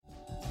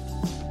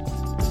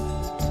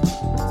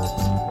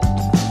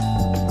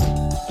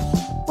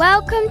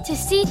Welcome to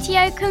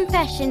CTO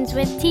Confessions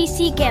with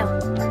TC Gill.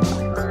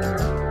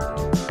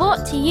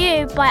 Brought to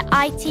you by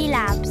IT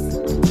Labs.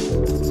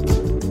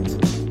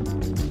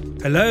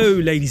 Hello,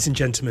 ladies and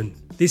gentlemen.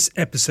 This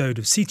episode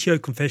of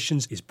CTO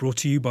Confessions is brought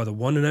to you by the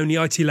one and only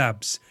IT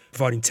Labs,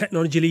 providing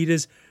technology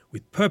leaders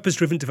with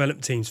purpose-driven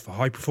development teams for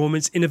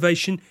high-performance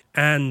innovation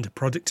and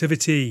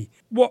productivity.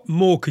 What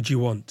more could you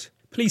want?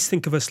 Please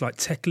think of us like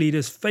tech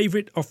leaders'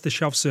 favourite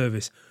off-the-shelf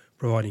service,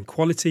 providing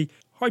quality,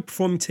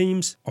 high-performing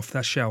teams off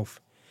that shelf.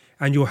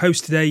 And your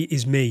host today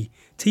is me,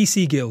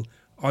 TC Gill,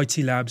 IT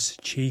Labs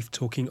Chief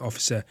Talking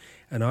Officer,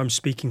 and I'm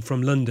speaking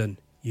from London,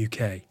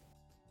 UK.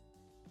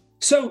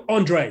 So,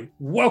 Andrei,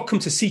 welcome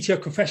to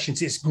CTO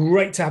Confessions. It's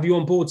great to have you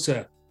on board,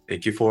 sir.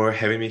 Thank you for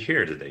having me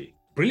here today.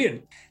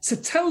 Brilliant. So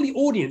tell the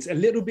audience a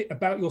little bit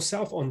about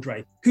yourself,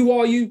 Andrei. Who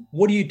are you,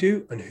 what do you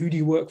do, and who do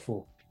you work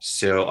for?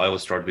 So I will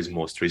start with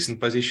most recent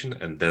position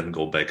and then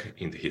go back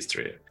in the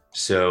history.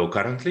 So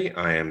currently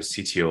I am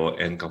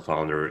CTO and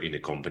co-founder in a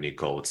company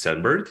called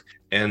Scentbird,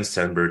 and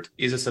Scentbird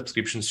is a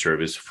subscription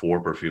service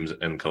for perfumes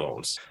and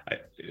colognes. I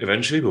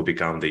eventually will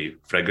become the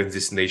fragrance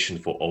destination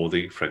for all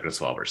the fragrance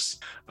lovers.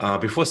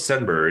 Before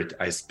Scentbird,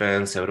 I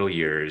spent several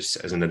years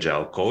as an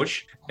agile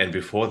coach, and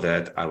before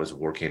that I was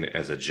working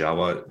as a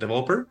Java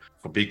developer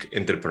for big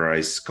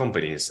enterprise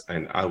companies,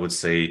 and I would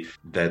say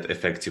that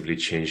effectively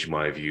changed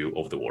my view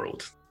of the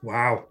world.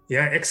 Wow.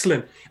 Yeah,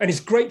 excellent. And it's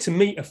great to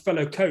meet a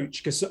fellow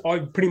coach because I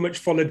pretty much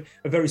followed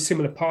a very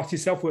similar path to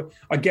yourself where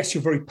I guess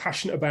you're very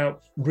passionate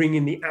about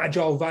bringing the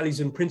agile values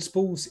and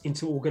principles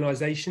into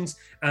organizations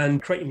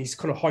and creating these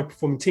kind of high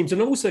performing teams.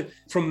 And also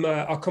from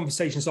our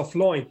conversations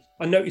offline,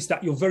 I noticed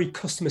that you're very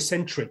customer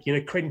centric,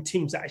 creating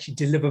teams that actually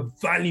deliver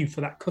value for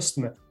that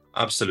customer.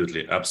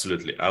 Absolutely.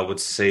 I would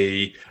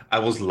say I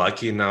was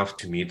lucky enough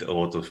to meet a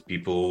lot of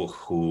people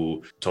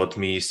who taught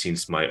me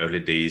since my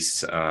early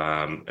days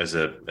as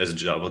a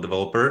Java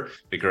developer,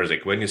 because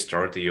when you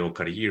start your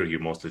career, you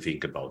mostly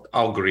think about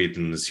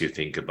algorithms, you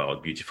think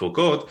about beautiful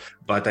code.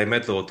 But I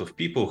met a lot of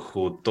people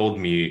who told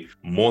me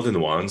more than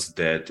once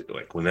that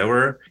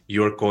whenever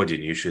you're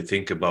coding, you should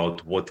think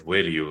about what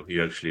value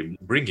you're actually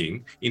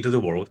bringing into the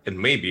world, and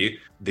maybe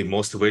the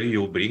most value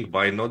you'll bring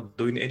by not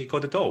doing any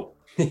code at all.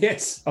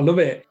 Yes, I love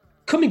it.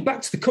 Coming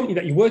back to the company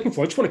that you're working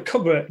for, I just want to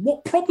cover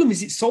what problem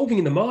is it solving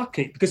in the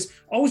market? Because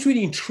I was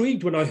really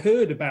intrigued when I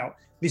heard about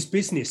this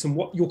business and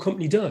what your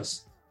company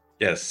does.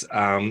 Yes,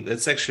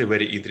 it's actually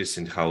very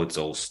interesting how it's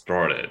all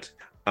started.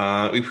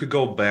 If we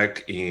go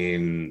back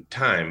in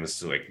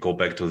times, go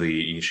back to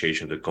the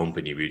initiation of the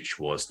company, which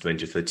was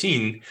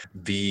 2013,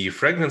 the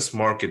fragrance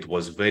market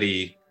was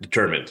very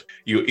determined.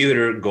 You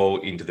either go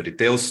into the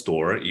retail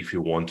store if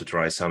you want to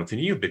try something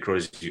new,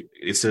 because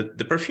it's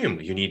the perfume.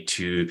 You need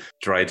to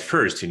try it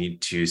first. You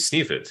need to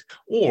sniff it.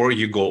 Or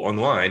you go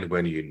online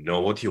when you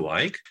know what you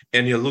like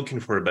and you're looking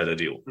for a better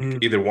deal,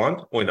 either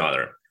one or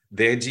another.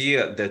 The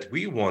idea that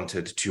we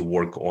wanted to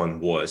work on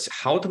was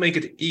how to make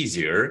it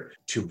easier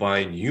to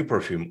buy new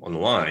perfume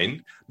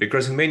online,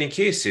 because in many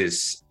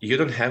cases, you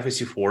don't have a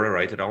Sephora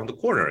right around the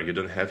corner. You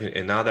don't have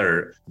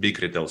another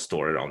big retail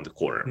store around the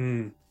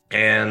corner.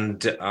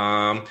 And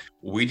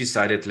we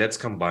decided, let's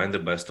combine the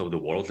best of the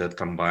world. Let's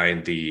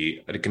combine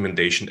the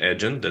recommendation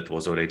engine that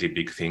was already a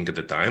big thing at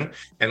the time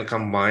and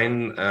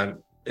combine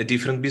a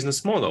different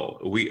business model.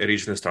 We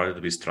originally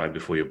started with Try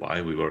Before You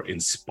Buy. We were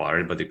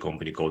inspired by the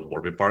company called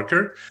Warby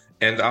Parker.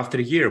 And after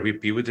a year, we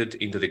pivoted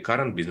into the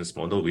current business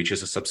model, which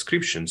is a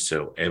subscription.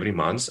 So every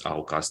month,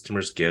 our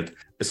customers get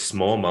a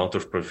small amount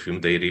of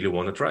perfume they really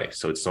want to try.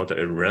 So it's not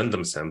a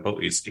random sample.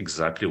 It's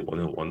exactly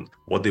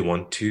what they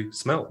want to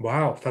smell.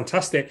 Wow,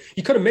 fantastic.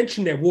 You kind of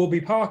mentioned there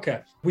Warby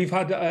Parker. We've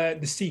had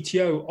the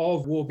CTO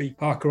of Warby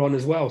Parker on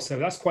as well. So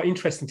that's quite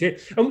interesting to hear.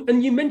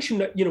 And you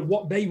mentioned that,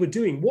 what they were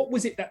doing. What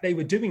was it that they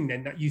were doing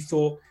then that you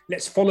thought,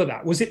 let's follow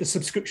that? Was it the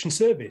subscription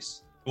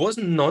service? It was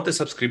not a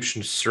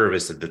subscription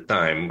service at the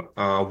time.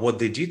 What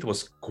they did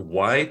was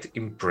quite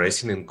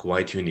impressive and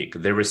quite unique.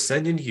 They were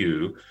sending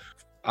you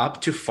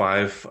up to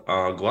 5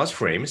 glass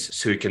frames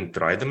so you can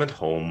try them at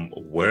home,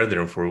 wear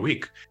them for a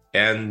week,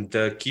 and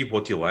keep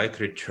what you like,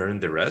 return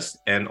the rest,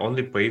 and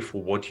only pay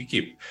for what you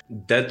keep.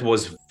 That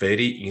was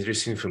very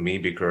interesting for me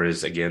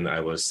because, again, I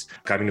was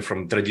coming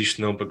from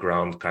traditional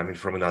background, coming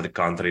from another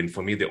country, and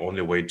for me, the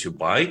only way to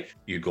buy,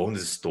 you go in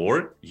the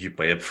store, you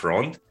pay up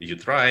front, you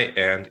try,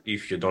 and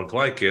if you don't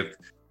like it,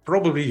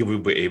 probably you will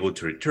be able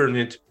to return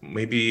it.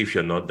 Maybe if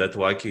you're not that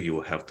lucky, you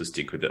will have to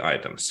stick with the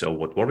item. So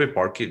what Warby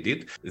Parker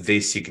did, they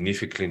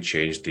significantly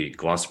changed the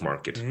glass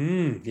market.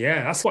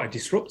 Yeah, that's quite a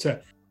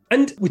disruptor.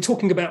 And we're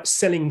talking about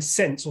selling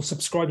scents or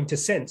subscribing to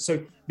scents.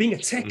 So being a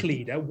tech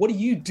leader, what do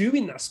you do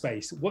in that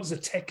space? What does a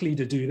tech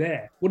leader do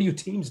there? What do your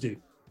teams do?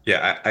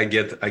 Yeah, I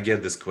get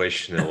this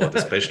question a lot,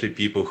 especially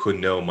people who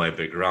know my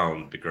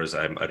background because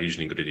I'm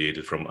originally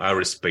graduated from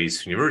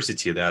aerospace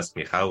university. They asked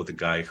me how the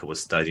guy who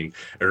was studying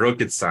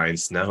rocket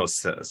science now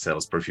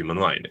sells perfume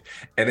online,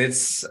 and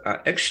it's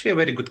actually a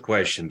very good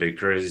question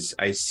because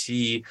I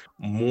see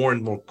more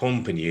and more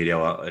company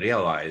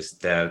realize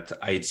that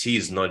IT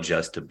is not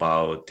just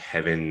about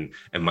having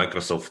a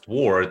Microsoft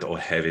Word or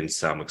having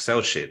some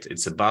Excel sheet.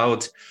 It's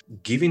about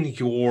giving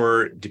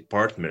your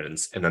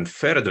departments an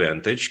unfair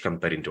advantage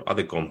comparing to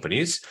other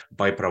companies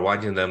by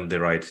providing them the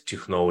right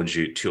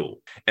technology tool.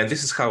 And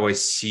this is how I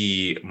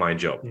see my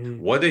job.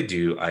 What I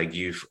do, I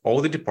give all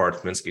the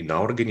departments in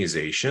our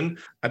organization,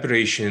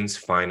 operations,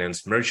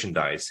 finance,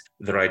 merchandise,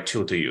 the right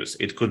tool to use.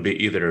 It could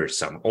be either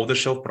some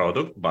off-the-shelf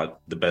product, but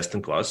the best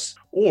in class,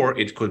 or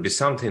it could be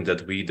something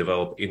that we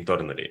develop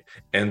internally.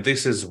 And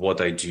this is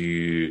what I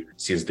do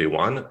since day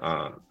one.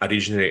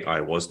 Originally, I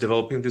was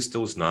developing these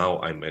tools. Now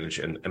I manage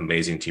an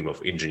amazing team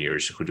of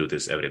engineers who do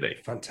this every day.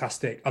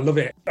 Fantastic. I love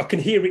it. I can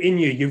hear it in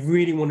you. You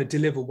really want to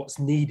deliver what's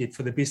needed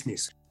for the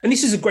business. And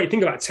this is a great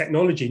thing about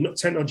technology, not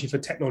technology for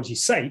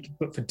technology's sake,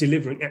 but for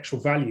delivering actual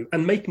value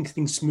and making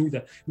things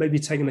smoother, maybe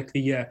taking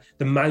the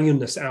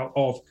manualness out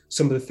of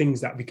some of the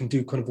things that we can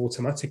do kind of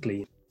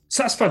automatically.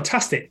 So that's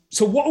fantastic.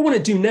 So what I want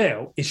to do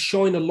now is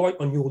shine a light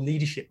on your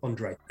leadership,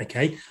 Andrei.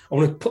 Okay. I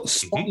want to put the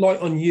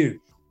spotlight on you.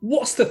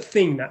 What's the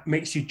thing that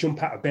makes you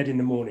jump out of bed in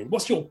the morning?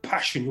 What's your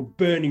passion, your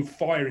burning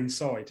fire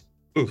inside?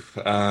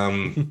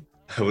 I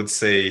would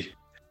say,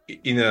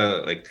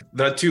 there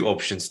are two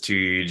options,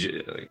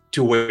 two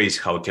ways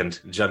how I can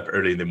jump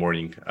early in the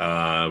morning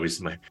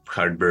with my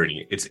heart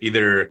burning. It's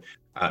either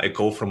a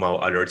call from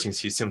our alerting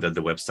system that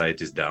the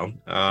website is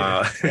down.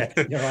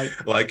 You're right.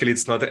 Luckily,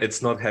 it's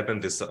not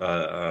happened this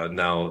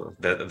now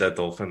that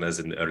often as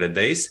in early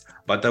days.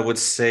 But I would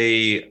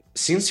say,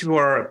 since we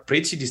are a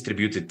pretty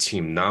distributed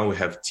team, now we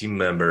have team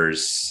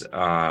members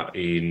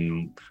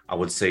in, I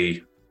would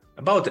say,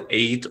 about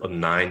 8 or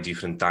 9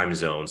 different time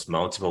zones,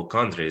 multiple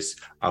countries.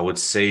 I would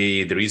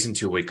say the reason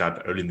to wake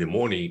up early in the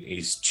morning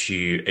is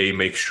to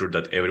make sure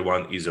that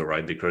everyone is all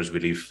right, because we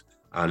live,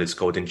 let's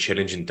call it, in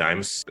challenging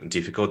times,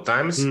 difficult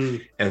times.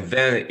 And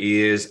then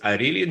I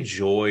really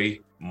enjoy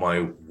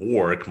my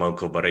work, my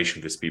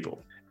collaboration with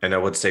people. And I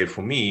would say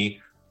for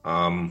me,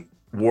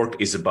 work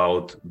is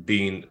about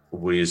being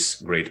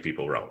with great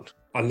people around.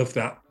 I love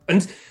that.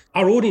 And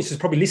our audience has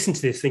probably listened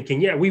to this thinking,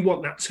 yeah, we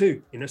want that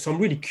too. So I'm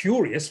really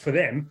curious for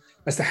them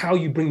as to how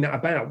you bring that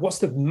about. What's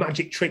the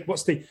magic trick?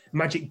 What's the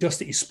magic dust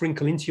that you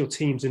sprinkle into your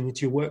teams and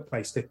into your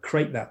workplace to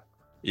create that?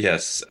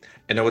 Yes.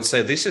 And I would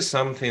say this is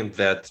something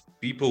that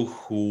people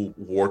who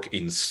work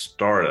in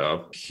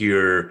startup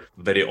hear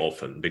very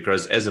often,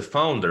 because as a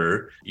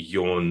founder,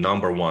 your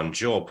number one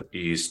job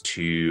is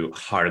to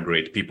hire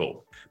great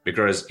people.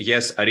 Because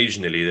yes,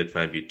 originally that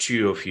might be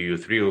 2 of you,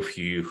 3 of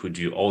you who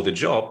do all the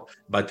job,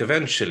 but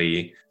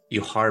eventually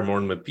you hire more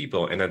and more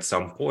people. And at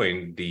some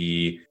point,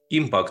 the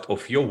impact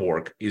of your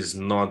work is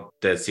not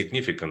that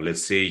significant.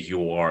 Let's say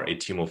you are a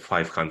team of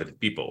 500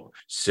 people.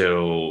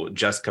 So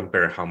just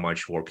compare how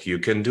much work you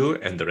can do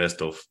and the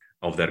rest of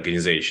the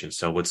organization.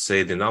 So I would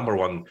say the number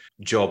one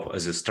job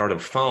as a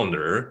startup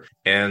founder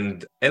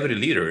and every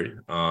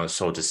leader,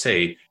 so to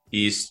say,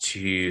 is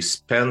to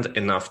spend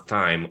enough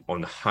time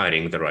on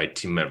hiring the right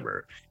team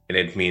member. And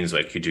it means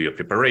like you do your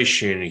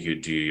preparation, you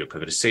do your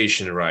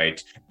conversation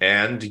right,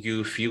 and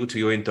you feel to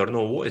your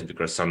internal voice,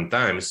 because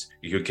sometimes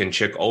you can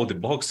check all the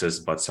boxes,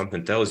 but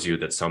something tells you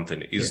that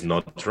something is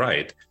not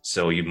right.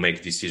 So you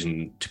make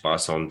decision to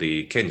pass on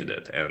the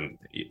candidate and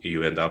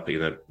you end up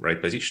in a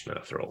right position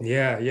after all.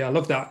 Yeah, I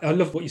love that. I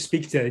love what you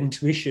speak to,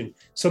 intuition,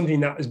 something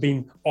that has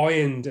been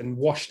ironed and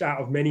washed out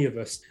of many of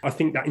us. I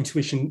think that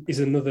intuition is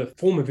another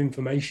form of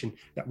information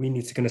that we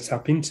need to kind of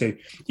tap into.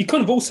 You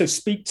kind of also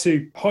speak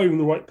to hiring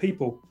the right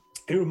people.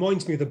 It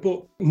reminds me of the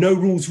book, No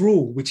Rules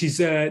Rule, which is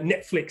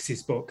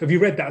Netflix's book. Have you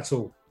read that at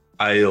all?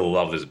 I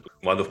love this book.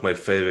 One of my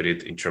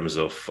favorite in terms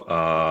of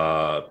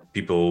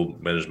people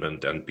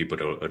management and people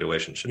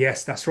relationship.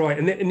 Yes, that's right.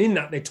 And in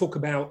that, they talk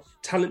about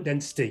talent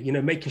density,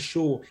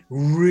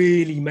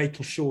 really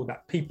making sure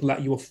that people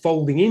that you are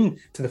folding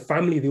into the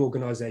family of the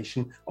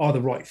organization are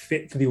the right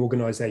fit for the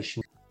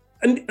organization.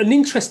 And an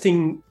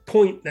interesting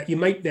point that you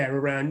make there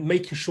around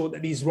making sure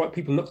that these right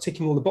people are not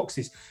ticking all the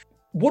boxes.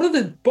 What are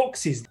the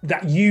boxes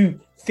that you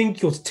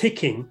think you're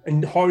ticking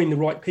and hiring the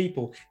right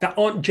people that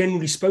aren't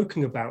generally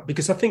spoken about?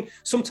 Because I think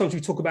sometimes we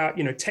talk about,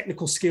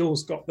 technical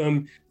skills, got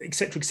them, et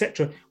cetera, et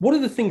cetera. What are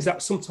the things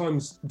that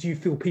sometimes do you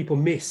feel people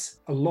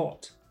miss a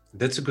lot?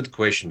 That's a good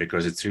question,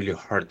 because it's really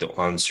hard to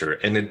answer.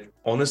 And it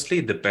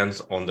honestly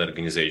depends on the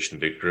organization,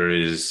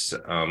 because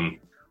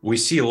we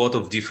see a lot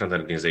of different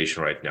organizations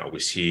right now. We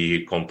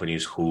see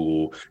companies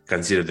who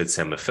consider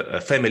themselves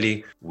a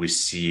family. We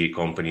see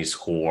companies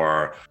who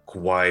are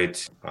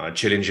quite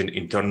challenging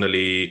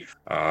internally,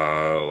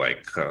 a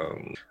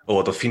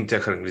lot of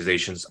fintech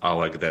organizations are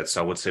like that.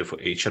 So I would say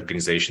for each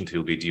organization, it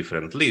will be a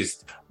different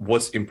list.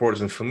 What's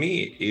important for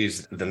me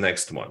is the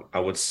next one. I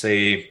would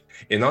say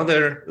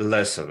another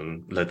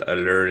lesson that I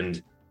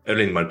learned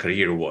early in my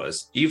career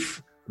was,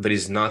 if there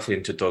is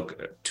nothing to talk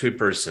to a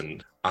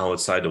person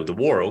outside of the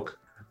work,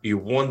 you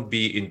won't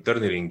be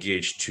internally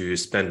engaged to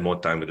spend more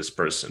time with this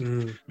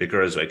person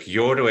because like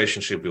your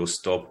relationship will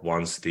stop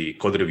once the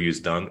code review is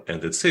done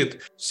and that's it.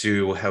 So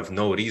you will have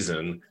no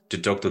reason to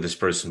talk to this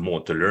person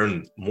more, to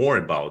learn more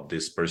about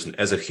this person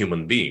as a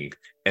human being.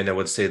 And I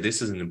would say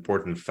this is an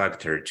important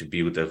factor to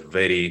build a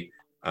very,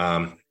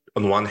 on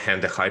one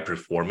hand, a high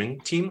performing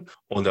team,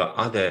 on the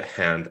other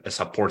hand, a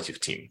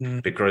supportive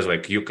team, because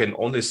like you can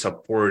only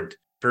support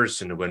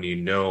person when you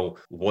know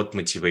what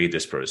motivates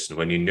this person,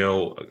 when you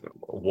know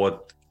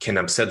what can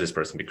upset this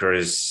person,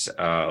 because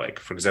like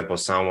for example,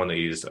 someone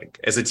is like,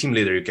 as a team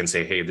leader you can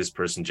say, hey, this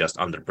person just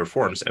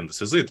underperforms and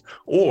this is it.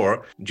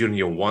 Or during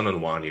your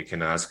one-on-one you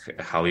can ask,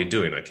 how are you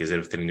doing, like is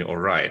everything all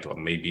right? Or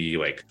maybe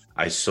like,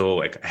 I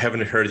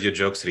haven't heard your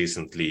jokes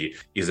recently,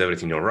 is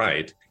everything all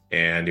right?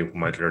 And you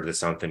might learn that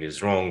something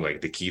is wrong, like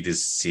the kid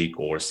is sick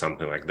or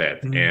something like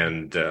that.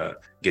 And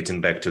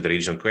getting back to the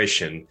original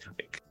question,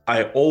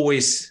 I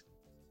always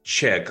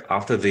check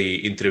after the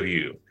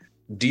interview,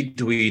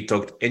 did we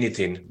talk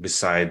anything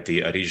beside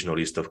the original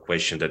list of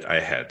questions that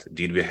I had?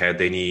 Did we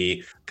had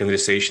any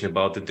conversation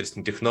about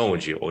interesting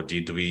technology, or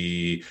did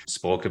we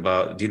speak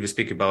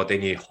about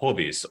any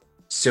hobbies?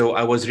 So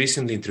I was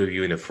recently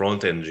interviewing a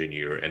front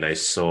engineer and I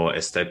saw a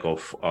stack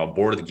of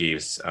board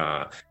games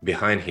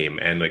behind him.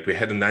 And like we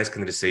had a nice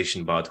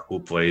conversation about who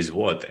plays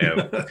what.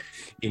 And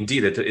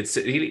indeed, it's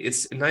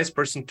a nice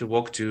person to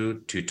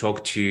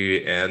talk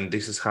to. And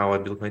this is how I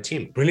built my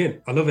team.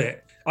 Brilliant. I love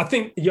it. I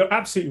think you're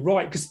absolutely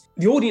right, because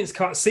the audience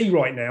can't see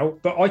right now,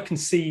 but I can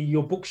see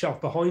your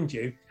bookshelf behind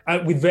you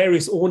with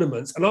various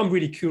ornaments. And I'm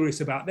really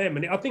curious about them.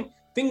 And I think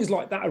things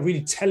like that are really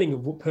telling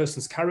of what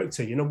person's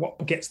character,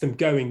 what gets them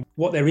going,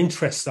 what their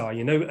interests are,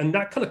 and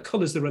that kind of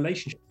colors the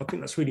relationship. I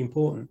think that's really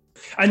important.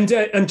 And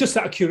just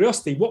out of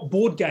curiosity, what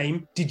board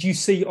game did you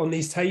see on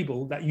this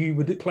table that you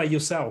would play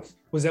yourself?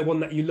 Was there one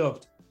that you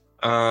loved?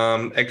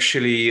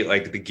 Actually,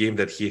 like the game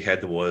that he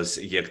had was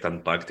Yekt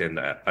Unpacked, and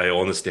I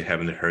honestly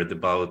haven't heard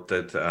about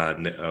it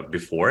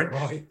before.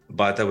 Right.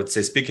 But I would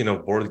say, speaking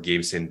of board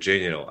games in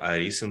general, I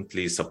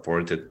recently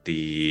supported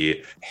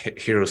the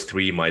Heroes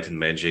 3 Might and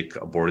Magic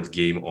board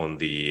game on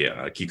the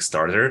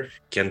Kickstarter.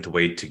 Can't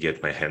wait to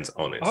get my hands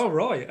on it. Oh,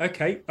 right.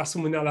 Okay. That's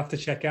something I'll have to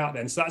check out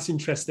then. So that's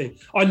interesting.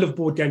 I love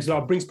board games.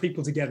 It brings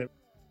people together.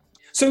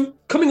 So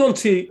coming on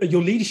to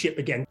your leadership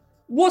again,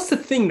 what's the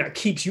thing that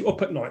keeps you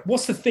up at night?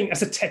 What's the thing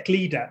as a tech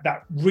leader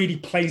that really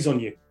plays on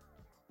you?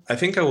 I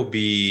think I will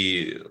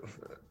be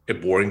a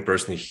boring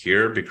person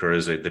here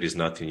because there is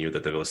nothing new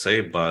that I will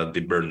say, but the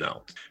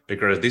burnout.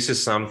 Because this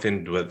is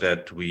something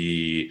that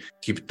we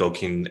keep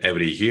talking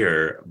every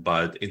year,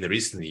 but in the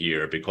recent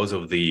year, because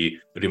of the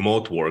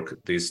remote work,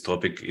 this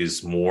topic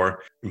is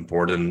more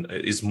important,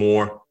 is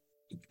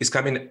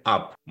coming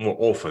up more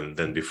often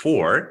than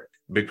before.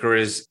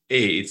 Because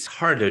it's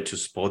harder to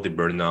spot the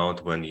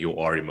burnout when you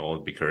are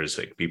remote, because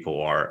like people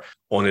are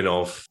on and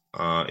off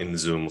in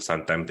Zoom.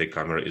 Sometimes the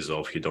camera is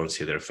off. You don't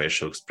see their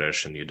facial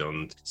expression. You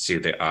don't see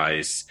the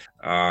eyes.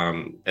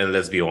 And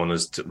let's be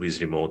honest,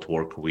 with remote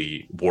work,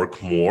 we work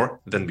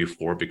more than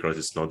before because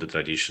it's not the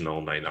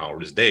traditional 9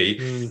 hours a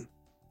day.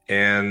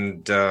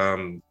 And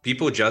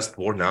people just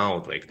worn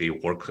out, like they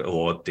work a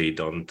lot. They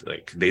don't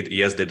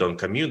they don't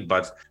commute,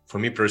 but for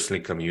me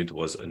personally, commute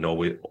was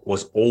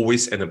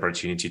always an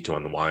opportunity to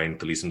unwind,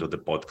 to listen to the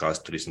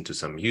podcast, to listen to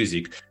some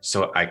music.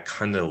 So I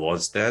kind of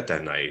lost that,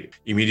 and I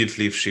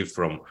immediately shift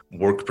from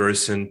work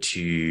person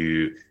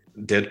to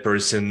dead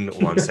person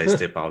once I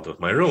step out of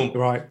my room.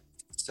 Right.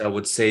 So I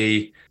would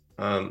say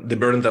the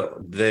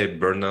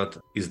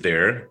burnout is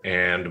there,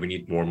 and we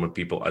need more and more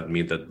people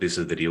admit that this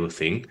is the real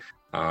thing.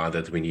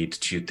 That we need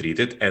to treat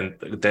it. And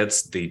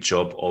that's the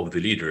job of the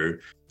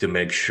leader, to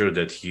make sure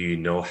that you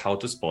know how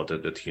to spot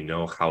it, that you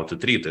know how to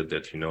treat it,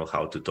 that you know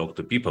how to talk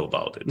to people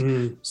about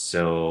it.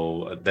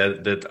 So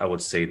that I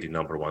would say the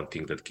number one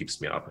thing that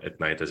keeps me up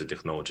at night as a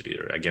technology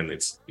leader. Again,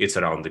 it's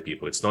around the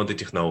people. It's not the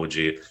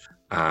technology.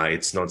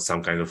 It's not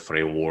some kind of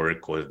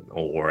framework or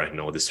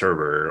the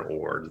server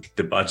or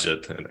the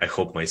budget. And I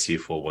hope my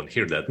CFO won't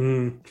hear that.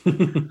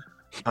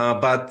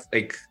 But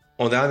like,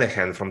 on the other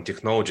hand, from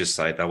technology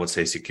side, I would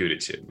say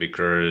security,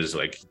 because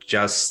like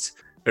just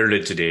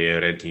earlier today, I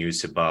read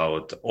news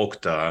about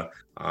Okta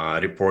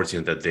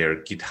reporting that their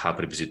GitHub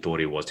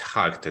repository was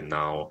hacked, and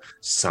now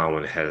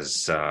someone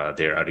has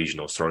their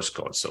original source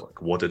code. So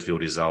like, what it will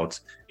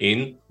result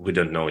in, we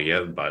don't know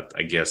yet, but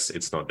I guess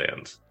it's not the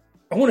end.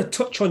 I want to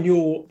touch on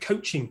your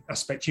coaching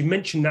aspect. You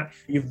mentioned that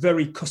you're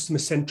very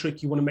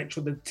customer-centric. You want to make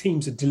sure that the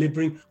teams are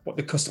delivering what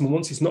the customer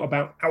wants. It's not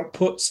about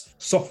outputs,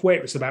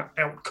 software. It's about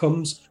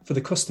outcomes for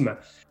the customer.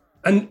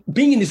 And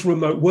being in this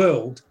remote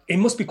world, it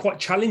must be quite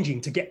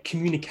challenging to get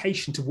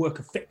communication to work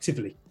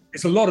effectively.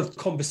 It's a lot of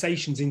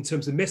conversations in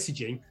terms of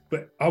messaging,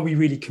 but are we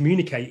really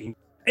communicating?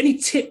 Any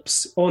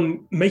tips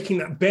on making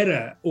that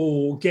better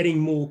or getting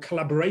more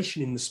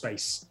collaboration in the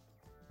space?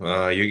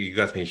 You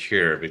got me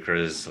here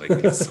because like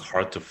it's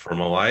hard to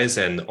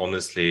formalize, and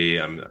honestly,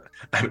 I'm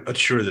not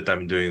sure that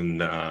I'm doing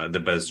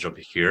the best job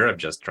here. I'm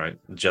just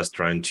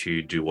trying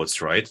to do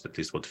what's right, at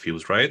least what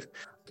feels right.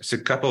 So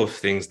a couple of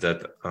things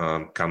that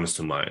comes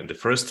to mind. The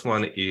first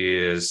one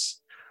is,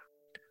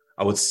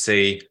 I would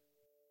say,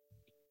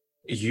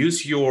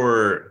 use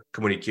your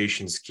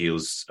communication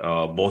skills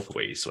both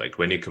ways, like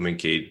when you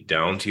communicate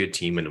down to your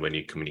team and when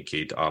you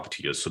communicate up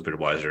to your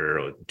supervisor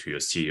or to your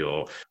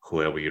CEO,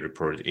 whoever you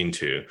report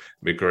into,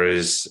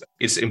 because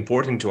it's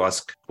important to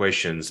ask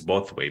questions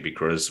both way,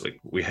 because like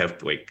we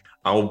have like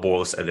our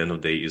boss at the end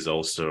of the day is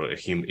also a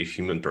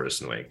human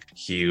person. Like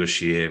he or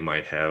she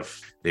might have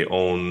their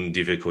own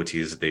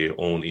difficulties, their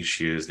own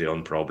issues, their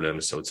own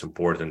problems, so it's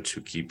important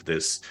to keep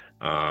this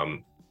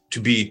to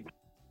be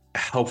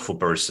helpful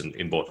person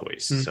in both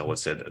ways. So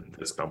let's say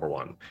that's number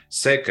one.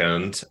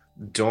 Second,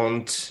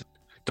 don't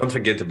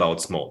forget about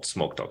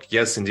smoke talk.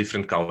 Yes, in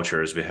different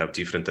cultures we have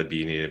different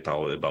opinion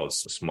about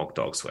smoke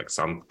talks. Like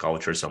some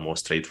cultures are more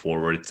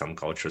straightforward, some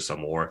cultures are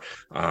more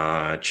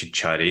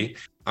chit-chatty.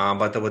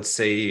 But I would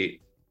say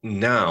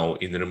now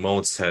in the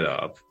remote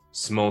setup,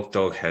 smoke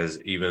talk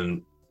has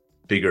even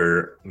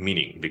bigger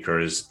meaning,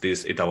 because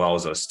it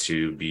allows us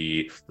to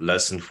be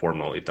less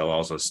informal. It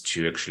allows us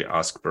to actually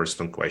ask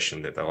personal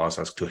questions. It allows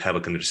us to have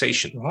a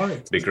conversation.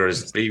 Right.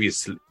 Because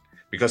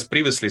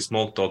previously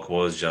small talk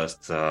was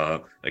just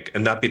like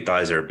an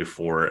appetizer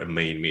before a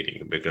main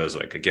meeting, because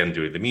like again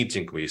during the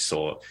meeting we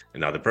saw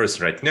another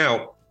person. Right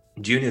now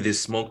during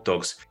these smoke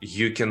talks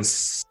you can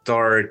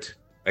start,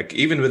 like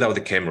even without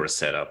the camera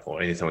setup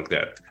or anything like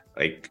that,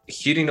 like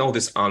hearing all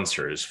these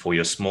answers for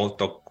your small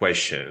talk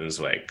questions,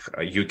 like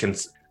you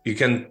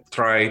can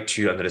try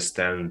to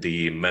understand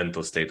the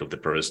mental state of the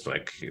person,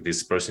 like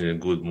this person in a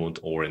good mood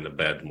or in a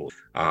bad mood,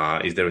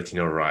 is everything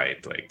all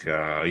right, like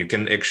you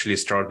can actually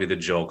start with a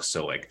joke.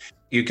 So like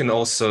you can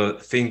also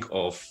think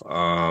of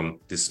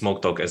this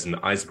smoke talk as an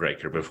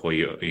icebreaker before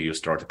you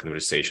start a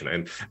conversation.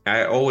 And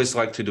I always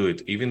like to do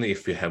it, even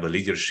if we have a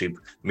leadership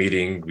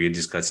meeting, we're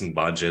discussing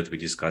budget, we're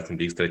discussing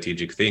big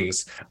strategic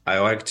things. I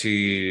like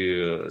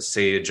to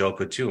say a joke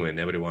or two, and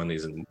everyone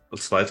is in a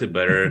slightly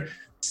better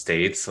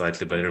state,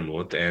 slightly better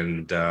mood.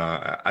 And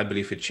I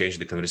believe it changed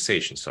the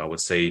conversation. So I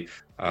would say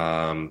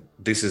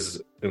this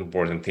is an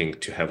important thing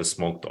to have a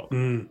smoke talk.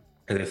 And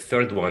the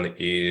third one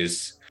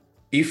is,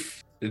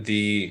 if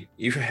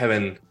you're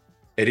having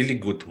a really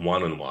good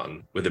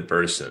one-on-one with a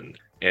person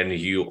and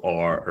you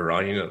are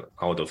running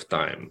out of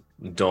time,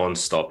 don't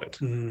stop it.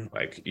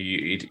 Like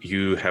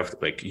you have,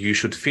 like you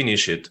should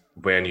finish it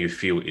when you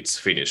feel it's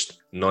finished,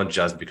 not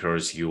just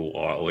because you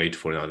are late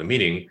for another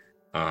meeting.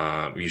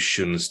 You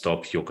shouldn't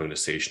stop your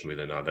conversation with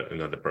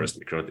another person,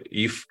 because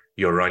if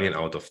you're running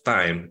out of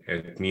time,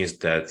 it means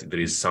that there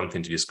is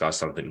something to discuss,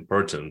 something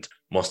important,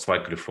 most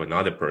likely for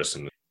another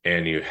person,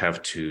 and you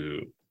have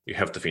to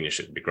finish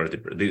it, because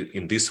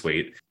in this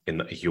way,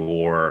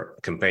 your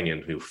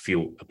companion will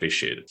feel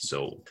appreciated.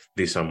 So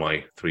these are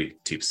my 3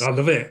 tips. I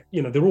love it.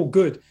 They're all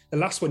good. The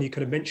last one you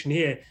kind of mentioned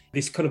here,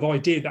 this kind of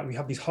idea that we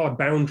have these hard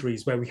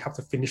boundaries where we have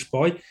to finish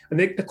by, and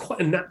they're quite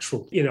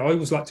unnatural. I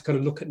always like to kind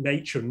of look at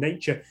nature.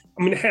 Nature,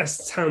 I mean, it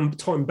has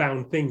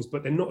time-bound things,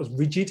 but they're not as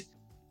rigid.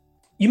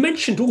 You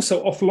mentioned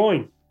also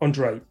offline,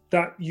 Andrei,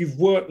 that you've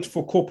worked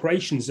for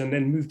corporations and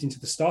then moved into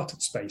the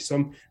startup space. So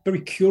I'm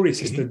very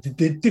curious as to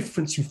the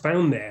difference you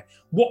found there.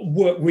 What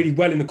worked really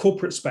well in the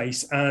corporate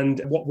space and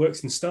what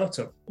works in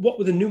startup? What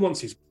were the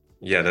nuances?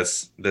 Yeah,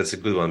 that's a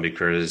good one,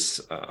 because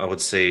I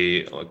would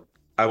say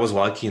I was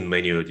lucky in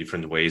many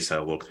different ways. I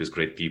worked with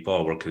great people.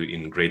 I worked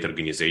in great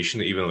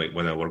organizations. Even like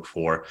when I worked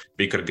for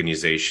big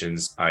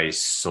organizations, I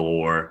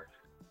saw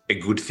a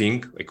good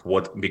thing, like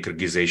what big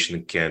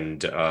organization can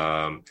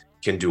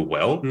do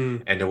well.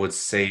 And I would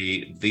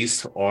say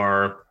these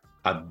are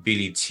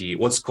ability,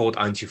 what's called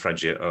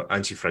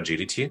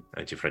anti-fragility.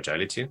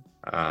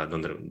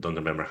 Don't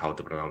remember how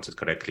to pronounce it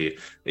correctly.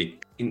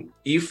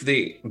 If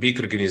the big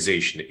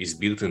organization is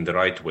built in the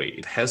right way,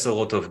 it has a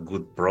lot of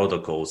good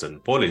protocols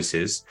and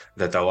policies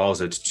that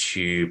allows it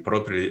to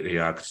properly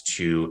react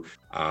to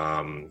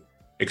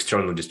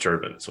external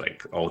disturbance,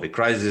 like all the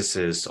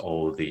crises,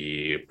 all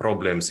the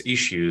problems,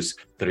 issues.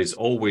 There is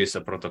always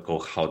a protocol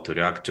how to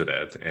react to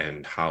that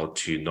and how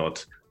to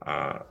not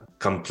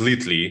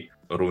completely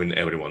ruin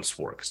everyone's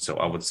work. So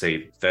I would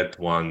say that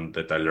one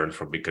that I learned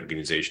from big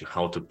organization,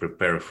 how to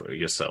prepare for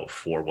yourself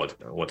for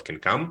what can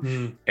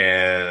come.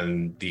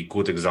 And the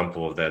good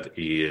example of that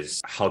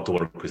is how to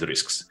work with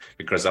risks.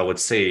 Because I would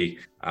say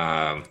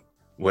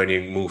when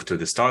you move to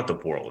the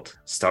startup world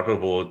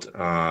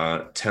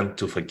tend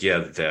to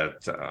forget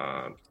that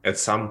at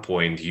some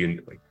point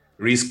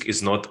risk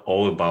is not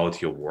all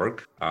about your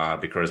work,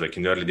 because like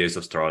in the early days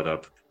of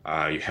startup,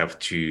 you have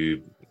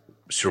to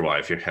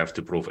survive. You have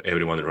to prove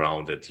everyone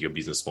around that your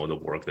business model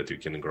works, that you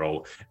can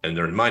grow and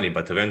earn money.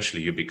 But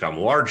eventually you become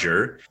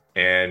larger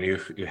and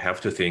you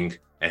have to think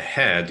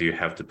ahead. You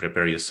have to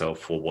prepare yourself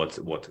for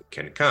what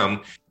can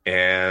come.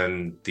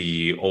 And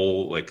the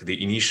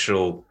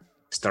initial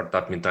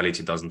startup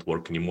mentality doesn't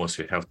work anymore.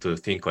 So you have to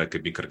think like a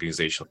big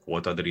organization.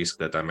 What are the risks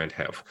that I might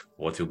have?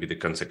 What will be the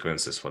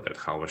consequences for that?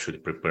 How I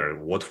should prepare?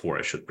 What for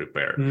I should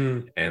prepare?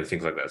 And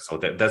things like that. So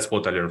that's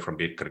what I learned from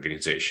big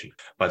organization.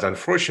 But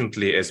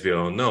unfortunately, as we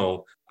all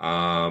know,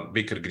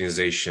 big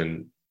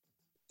organization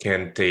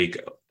can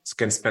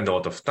spend a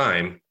lot of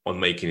time on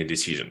making a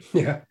decision.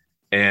 Yeah.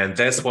 And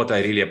that's what I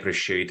really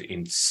appreciate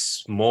in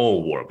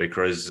small work,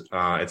 because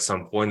at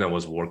some point I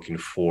was working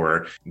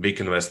for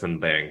big investment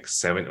bank,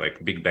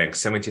 big bank,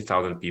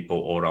 70,000 people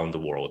all around the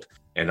world.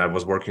 And I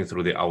was working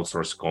through the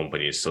outsourced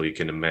companies. So you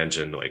can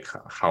imagine like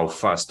how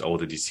fast all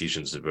the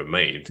decisions were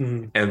made.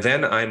 And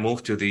then I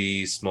moved to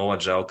the small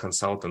agile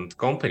consultant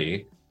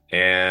company,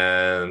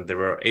 and there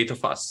were 8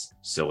 of us.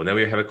 So whenever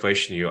you have a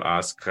question, you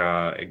ask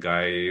a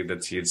guy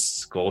that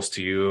sits close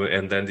to you,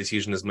 and then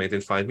decision is made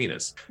in 5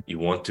 minutes. You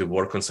want to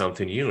work on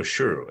something new?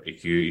 Sure.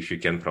 If you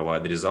can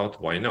provide the result,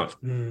 why not?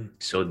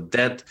 So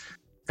that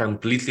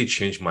completely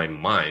changed my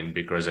mind,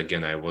 because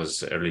again, I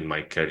was early in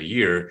my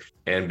career,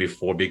 and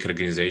before big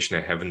organization,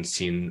 I haven't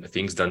seen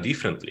things done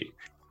differently.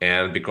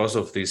 And because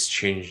of this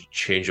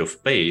change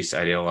of pace,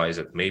 I realized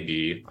that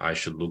maybe I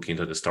should look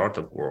into the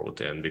startup world.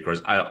 And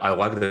because I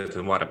like that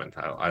environment,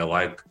 I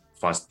like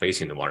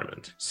fast-paced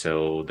environment.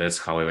 So that's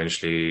how I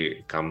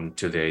eventually come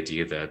to the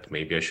idea that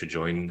maybe I should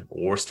join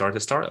or start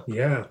a startup.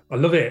 Yeah, I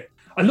love it.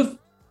 I love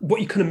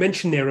what you kind of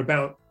mentioned there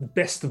about the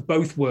best of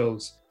both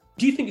worlds.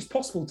 Do you think it's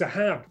possible to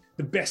have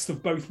the best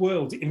of both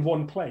worlds in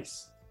one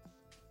place?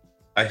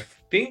 I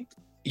think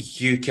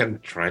you can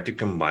try to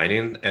combine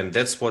it, and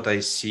that's what I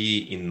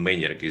see in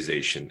many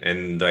organizations.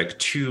 And I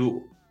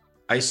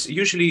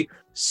usually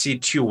see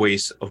 2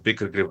 ways of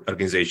big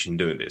organization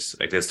doing this.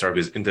 Like, let's start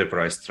with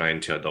enterprise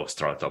trying to adopt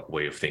startup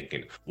way of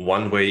thinking.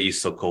 One way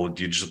is so-called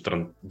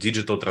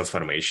digital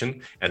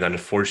transformation, and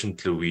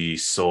unfortunately, we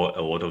saw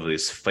a lot of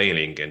this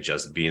failing and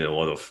just being a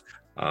lot of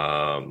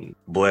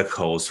black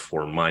holes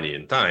for money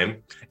and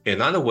time.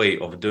 Another way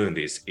of doing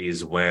this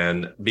is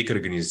when big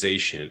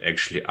organization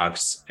actually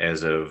acts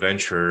as a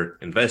venture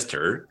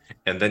investor,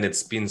 and then it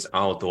spins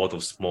out a lot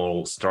of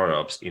small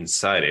startups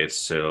inside it.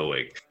 So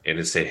and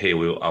it say, hey,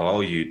 we'll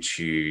allow you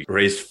to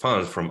raise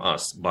funds from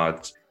us,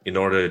 but in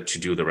order to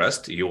do the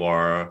rest, you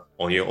are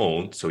on your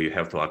own. So you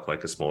have to act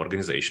like a small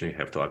organization. You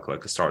have to act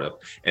like a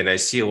startup. And I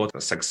see a lot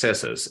of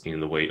successes in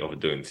the way of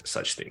doing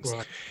such things.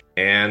 Right.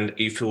 And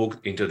if you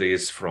look into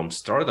this from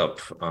startup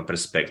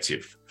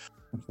perspective,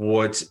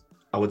 what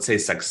I would say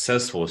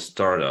successful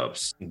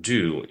startups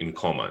do in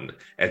common,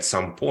 at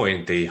some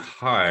point, they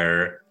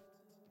hire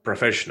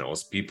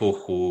professionals, people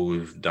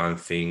who've done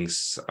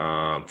things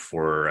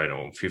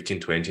for, 15,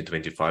 20,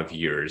 25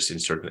 years in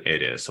certain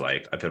areas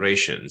like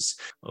operations,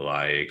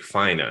 like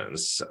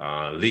finance,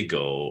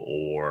 legal,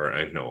 or,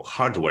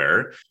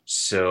 hardware.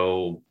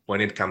 So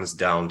when it comes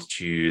down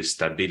to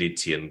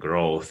stability and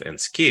growth and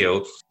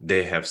scale,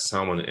 they have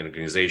someone in an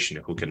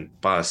organization who can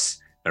pass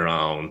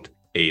around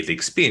A, the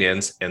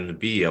experience, and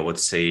B, I would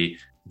say,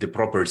 the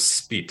proper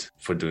speed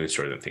for doing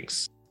certain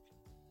things.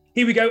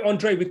 Here we go,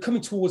 Andrei. We're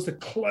coming towards the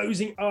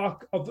closing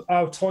arc of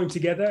our time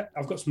together.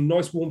 I've got some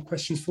nice warm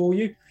questions for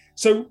you.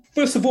 So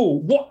first of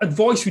all, what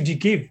advice would you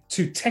give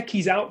to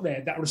techies out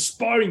there that are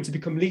aspiring to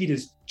become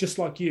leaders just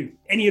like you?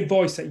 Any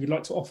advice that you'd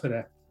like to offer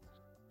there?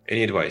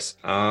 Any advice?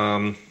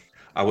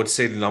 I would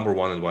say the number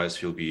one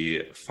advice will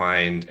be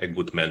find a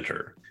good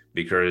mentor.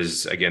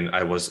 Because again,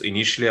 I was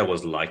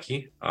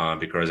lucky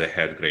because I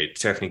had great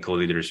technical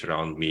leaders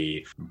around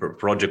me,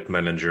 project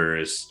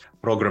managers,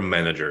 program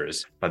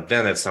managers. But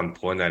then at some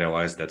point I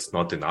realized that's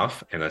not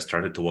enough. And I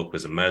started to work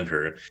with a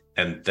mentor,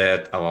 and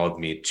that allowed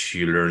me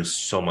to learn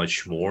so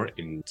much more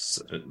in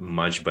a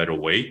much better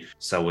way.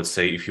 So I would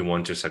say if you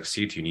want to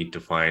succeed, you need to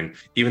find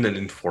even an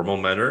informal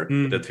mentor.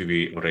 That will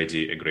be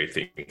already a great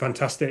thing.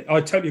 Fantastic. I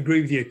totally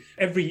agree with you.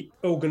 Every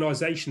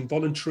organization,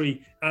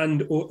 voluntary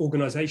and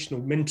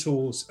organizational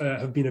mentors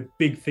have been a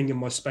big thing in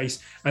my space.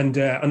 And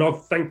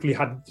I've thankfully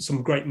had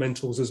some great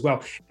mentors as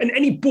well. And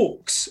any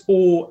books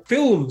or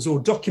films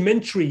or documentaries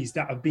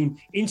that have been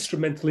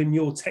instrumental in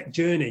your tech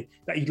journey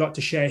that you'd like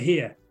to share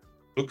here?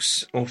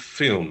 Books or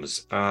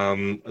films.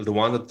 The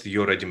one that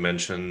you already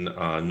mentioned,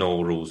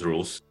 No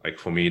Rules. Like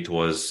for me, it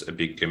was a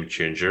big game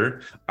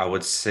changer. I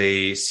would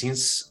say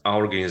since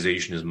our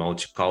organization is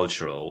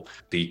multicultural,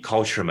 the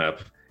Culture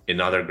Map,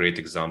 another great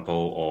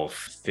example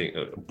of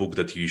a book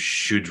that you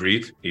should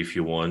read if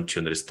you want to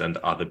understand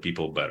other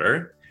people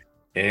better.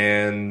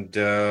 And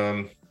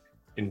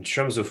in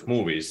terms of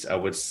movies, I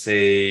would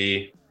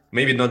say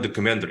maybe not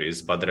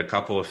documentaries, but there are a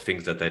couple of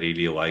things that I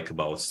really like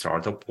about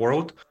startup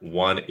world.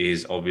 One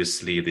is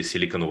obviously the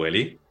Silicon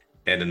Valley,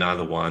 and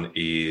another one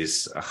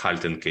is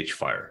Halt and Catch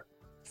Fire.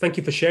 Thank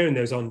you for sharing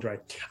those, Andrei.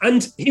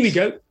 And here we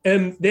go.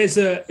 There's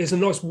a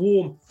nice,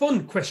 warm,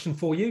 fun question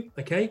for you,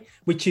 okay?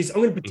 Which is,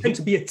 I'm going to pretend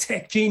to be a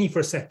tech genie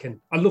for a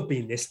second. I love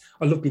being this.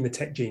 I love being the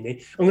tech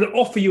genie. I'm going to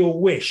offer you a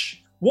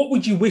wish. What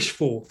would you wish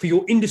for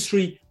your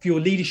industry, for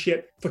your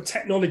leadership, for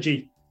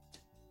technology?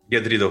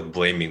 Get rid of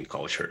blaming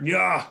culture.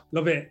 Yeah,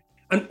 love it.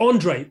 And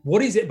Andrei,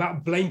 what is it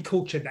about blame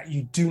culture that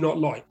you do not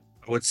like?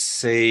 I would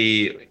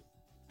say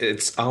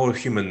it's our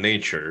human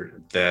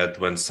nature that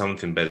when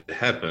something bad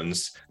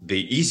happens,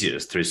 the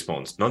easiest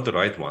response, not the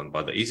right one,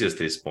 but the easiest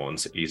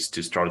response is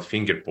to start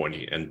finger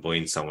pointing and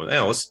blame someone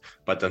else.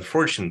 But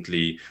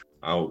unfortunately,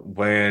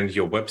 when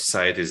your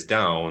website is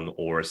down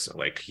or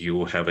like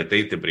you have a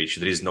data breach,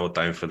 there is no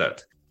time for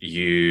that.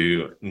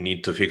 You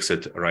need to fix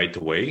it right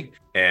away.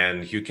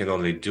 And you can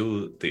only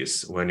do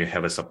this when you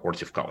have a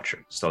supportive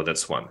culture. So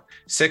that's one.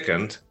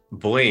 Second,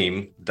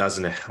 blame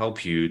doesn't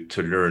help you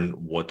to learn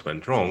what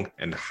went wrong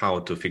and how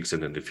to fix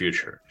it in the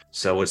future.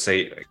 So I would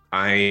say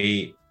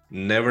I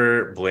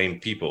never blame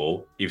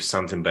people if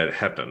something bad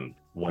happened.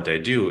 What I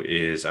do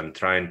is I'm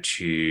trying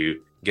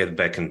to get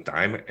back in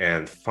time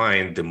and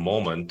find the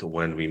moment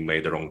when we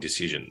made the wrong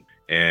decision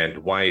and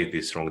why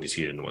this wrong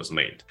decision was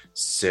made.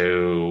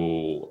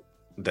 So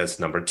that's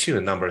number two.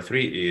 And number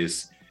three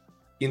is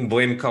in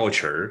blame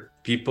culture,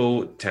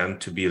 people tend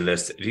to be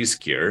less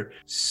riskier.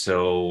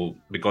 So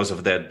because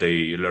of that,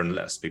 they learn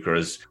less.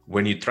 Because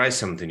when you try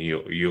something,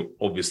 you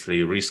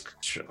obviously risk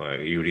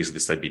the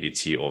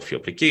stability of your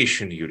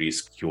application, you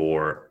risk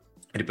your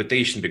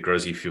reputation,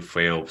 because if you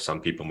fail,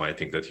 some people might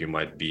think that you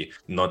might be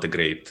not a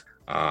great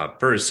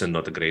person,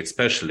 not a great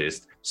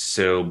specialist.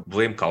 So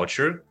blame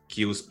culture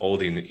kills all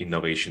the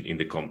innovation in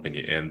the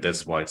company. And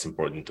that's why it's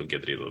important to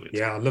get rid of it.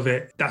 Yeah, I love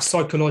it. That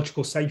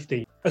psychological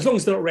safety. As long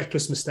as they're not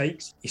reckless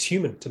mistakes, it's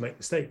human to make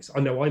mistakes. I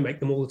know I make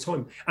them all the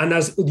time. And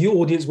as the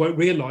audience won't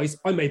realize,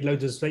 I made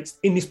loads of mistakes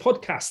in this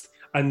podcast.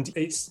 And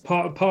it's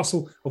part and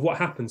parcel of what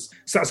happens.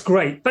 So that's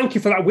great. Thank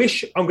you for that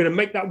wish. I'm going to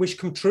make that wish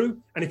come true.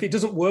 And if it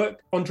doesn't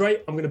work, Andrei,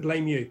 I'm going to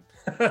blame you.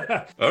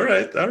 All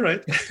right.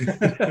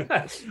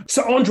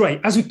 So,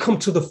 Andrei, as we come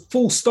to the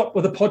full stop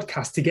of the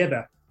podcast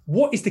together,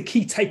 what is the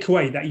key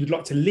takeaway that you'd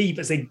like to leave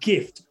as a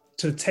gift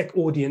to the tech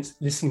audience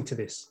listening to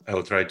this? I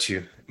will try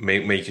to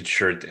make it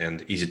short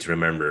and easy to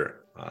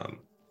remember.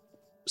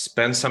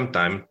 Spend some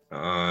time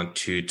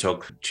to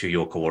talk to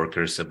your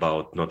coworkers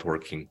about not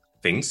working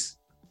things.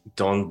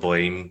 Don't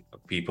blame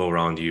people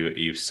around you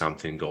if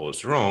something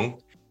goes wrong,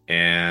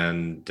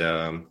 and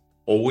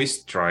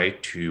always try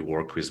to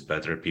work with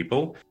better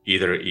people,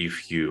 either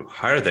if you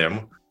hire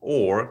them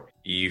or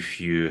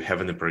if you have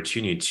an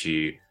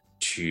opportunity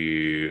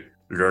to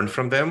learn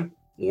from them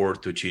or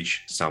to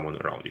teach someone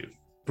around you.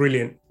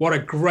 Brilliant. What a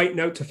great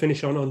note to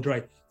finish on,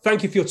 Andrei.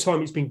 Thank you for your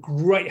time. It's been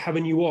great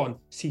having you on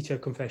CTO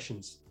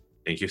Confessions.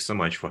 Thank you so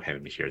much for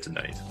having me here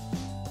tonight.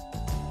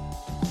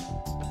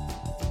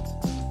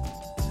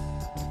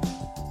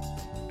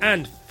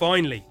 And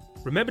finally,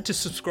 remember to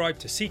subscribe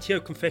to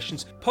CTO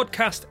Confessions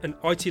podcast and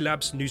IT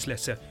Labs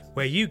newsletter,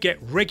 where you get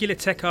regular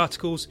tech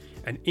articles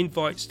and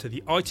invites to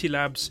the IT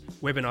Labs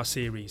webinar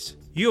series.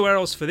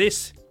 URLs for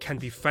this can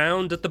be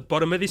found at the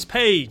bottom of this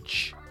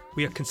page.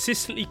 We are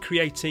consistently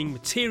creating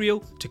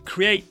material to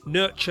create,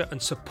 nurture and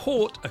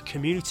support a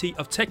community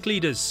of tech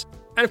leaders.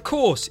 And of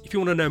course, if you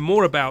want to know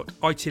more about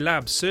IT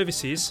Labs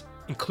services,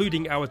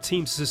 including our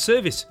Teams as a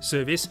Service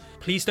service,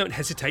 please don't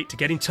hesitate to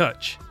get in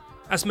touch.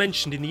 As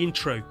mentioned in the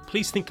intro,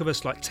 please think of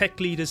us like tech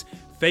leaders'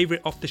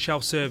 favourite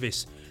off-the-shelf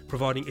service,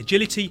 providing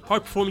agility,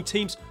 high-performing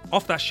teams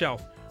off that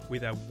shelf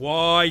with a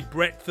wide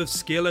breadth of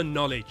skill and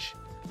knowledge.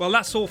 Well,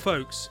 that's all,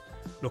 folks.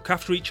 Look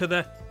after each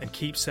other and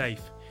keep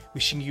safe.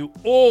 Wishing you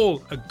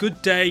all a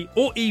good day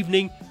or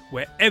evening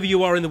wherever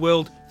you are in the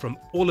world from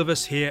all of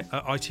us here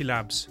at IT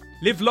Labs.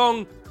 Live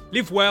long,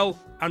 live well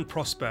and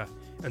prosper.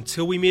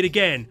 Until we meet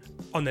again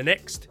on the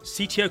next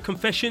CTO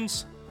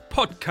Confessions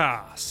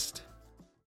podcast.